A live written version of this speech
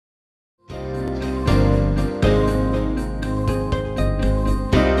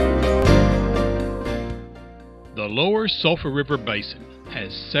lower Sulphur River Basin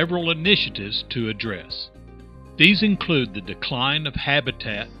has several initiatives to address. These include the decline of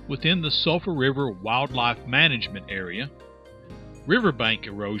habitat within the Sulphur River Wildlife Management Area, riverbank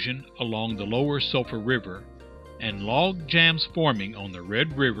erosion along the lower Sulphur River, and log jams forming on the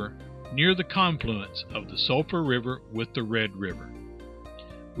Red River near the confluence of the Sulphur River with the Red River.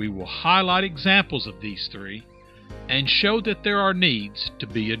 We will highlight examples of these three and show that there are needs to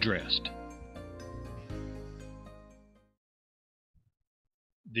be addressed.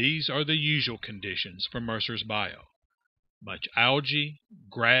 These are the usual conditions for Mercer's Bayou. Much algae,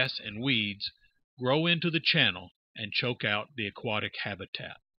 grass, and weeds grow into the channel and choke out the aquatic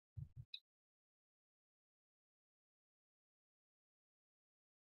habitat.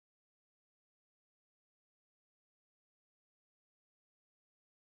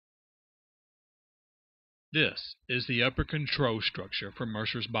 This is the upper control structure for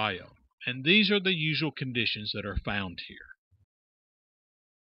Mercer's Bayou, and these are the usual conditions that are found here.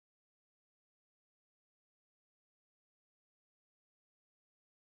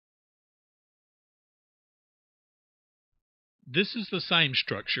 This is the same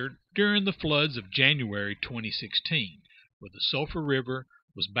structure during the floods of January 2016, where the Sulphur River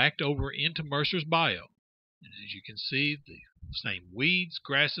was backed over into Mercer's Bayou. And as you can see, the same weeds,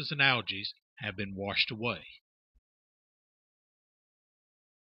 grasses, and algae have been washed away.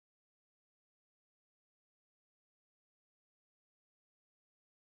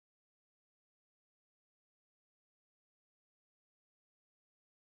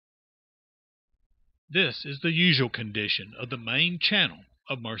 This is the usual condition of the main channel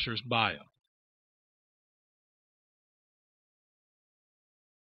of Mercer's Bayou.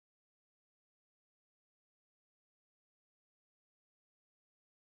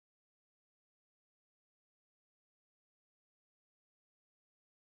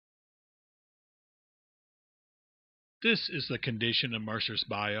 This is the condition of Mercer's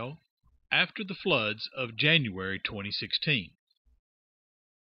Bayou after the floods of January 2016.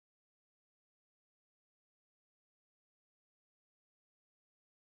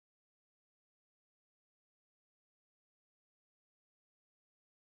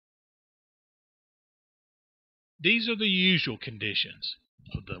 These are the usual conditions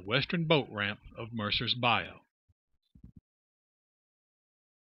of the western boat ramp of Mercer's Bayou.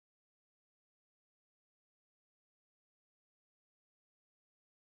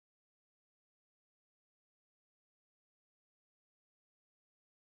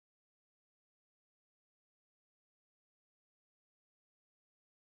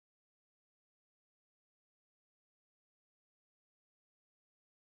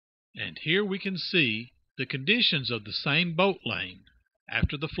 And here we can see the conditions of the same boat lane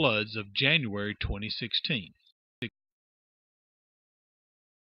after the floods of January 2016.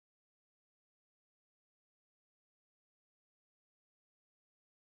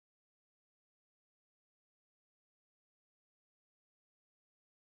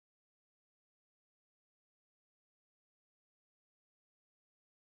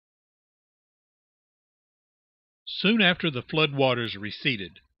 Soon after the floodwaters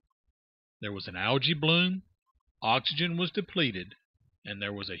receded, there was an algae bloom, oxygen was depleted, and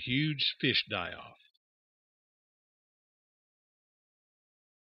there was a huge fish die-off.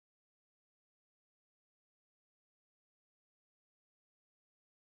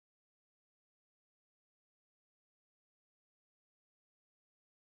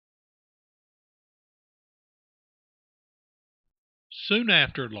 Soon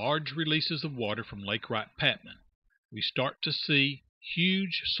after large releases of water from Lake Wright-Patman, we start to see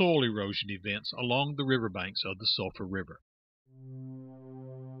huge soil erosion events along the riverbanks of the Sulphur River.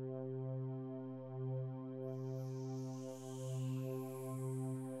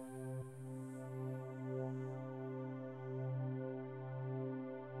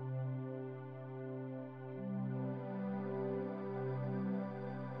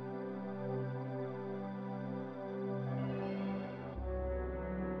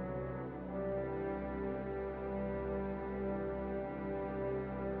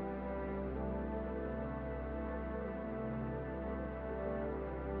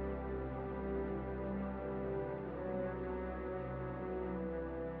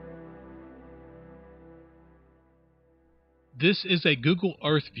 This is a Google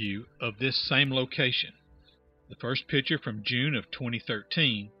Earth view of this same location. The first picture from June of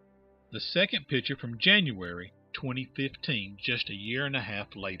 2013, the second picture from January 2015, just a year and a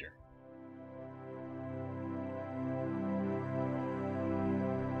half later.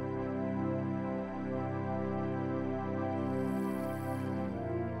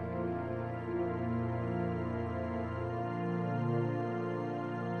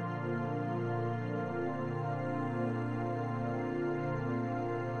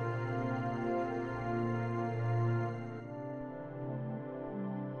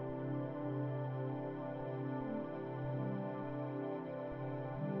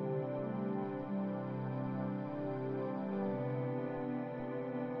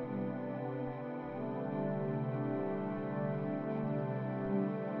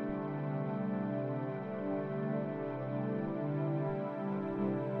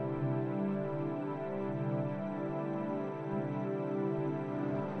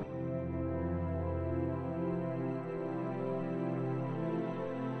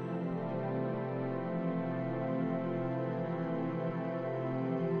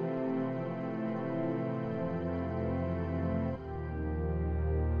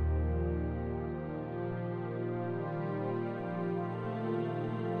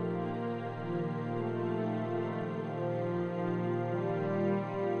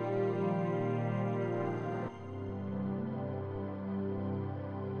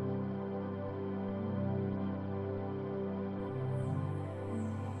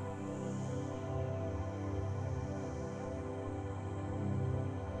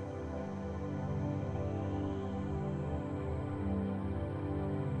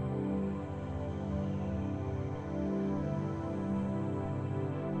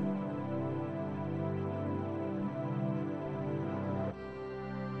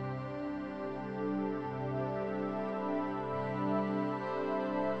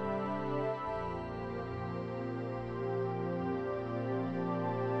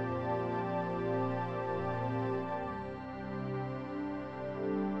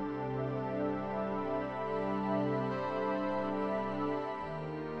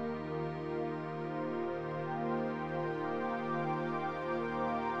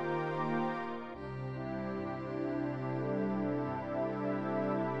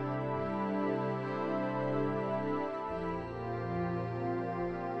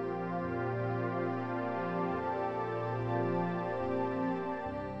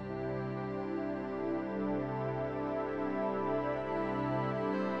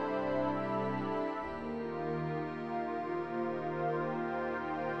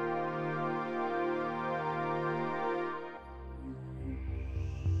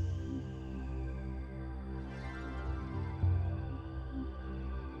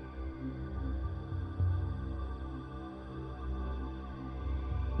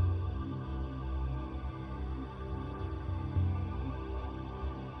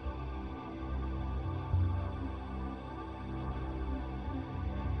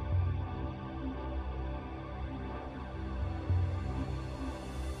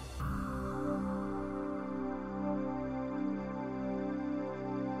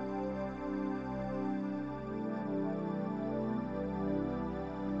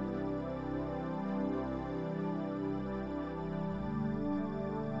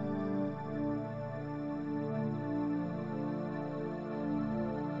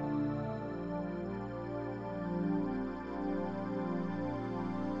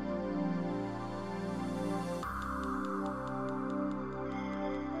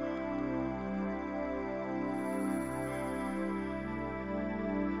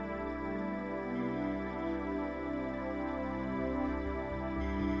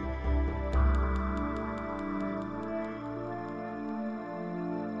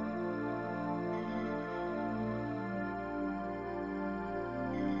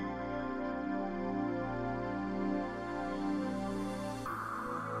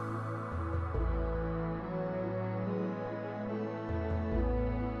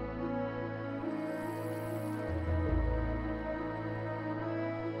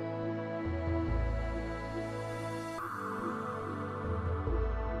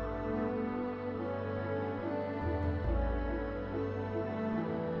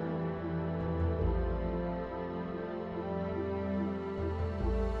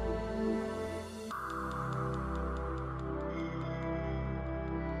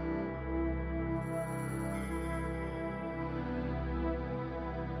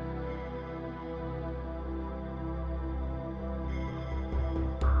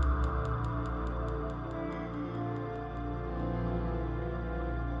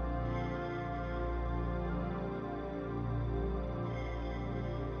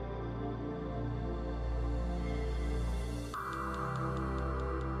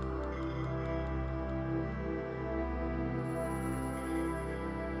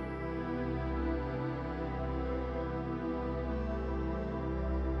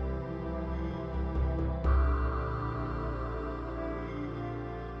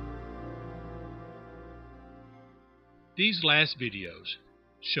 These last videos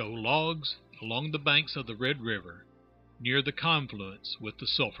show logs along the banks of the Red River near the confluence with the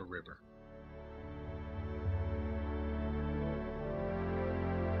Sulphur River.